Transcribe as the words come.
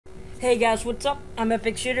Hey guys, what's up? I'm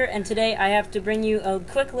Epic Shooter, and today I have to bring you a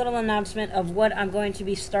quick little announcement of what I'm going to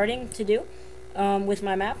be starting to do with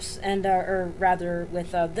my maps, and or rather with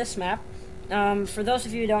this map. For those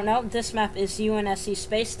of you who don't know, this map is UNSC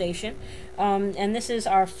Space Station, and this is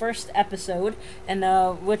our first episode, and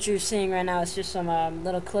what you're seeing right now is just some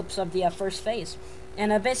little clips of the first phase.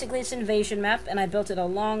 And basically it's an invasion map, and I built it a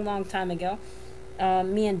long time ago.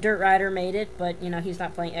 Me and Dirt Rider made it, but he's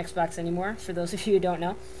not playing Xbox anymore, for those of you who don't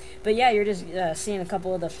know. But yeah, you're just seeing a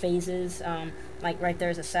couple of the phases, like right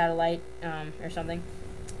there's a satellite or something.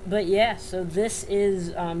 But yeah, so this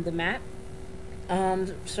is the map.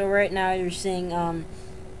 So right now you're seeing,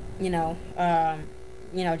 you know,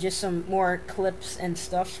 just some more clips and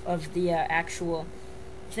stuff of the actual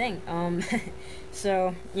thing.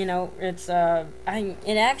 So it's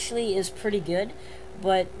it actually is pretty good.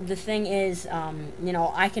 But the thing is,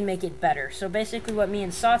 I can make it better. So basically what me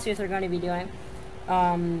and Sawtooth are going to be doing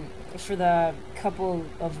for the couple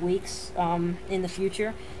of weeks in the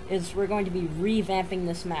future is we're going to be revamping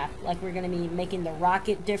this map. Like, we're going to be making the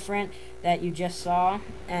rocket different that you just saw.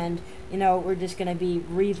 And, we're just going to be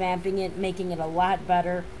revamping it, making it a lot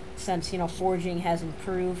better since, forging has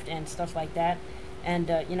improved and stuff like that. And,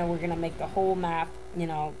 we're going to make the whole map,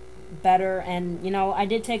 better. And I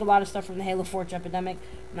did take a lot of stuff from the Halo Forge Epidemic,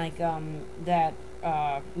 like that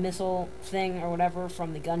missile thing or whatever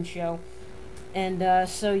from the gun show. And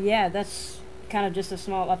so yeah, that's kind of just a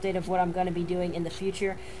small update of what I'm going to be doing in the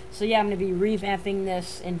future. So yeah, I'm going to be revamping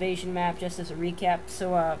this invasion map just as a recap.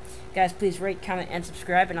 So guys, please rate, comment, and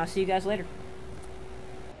subscribe, and I'll see you guys later.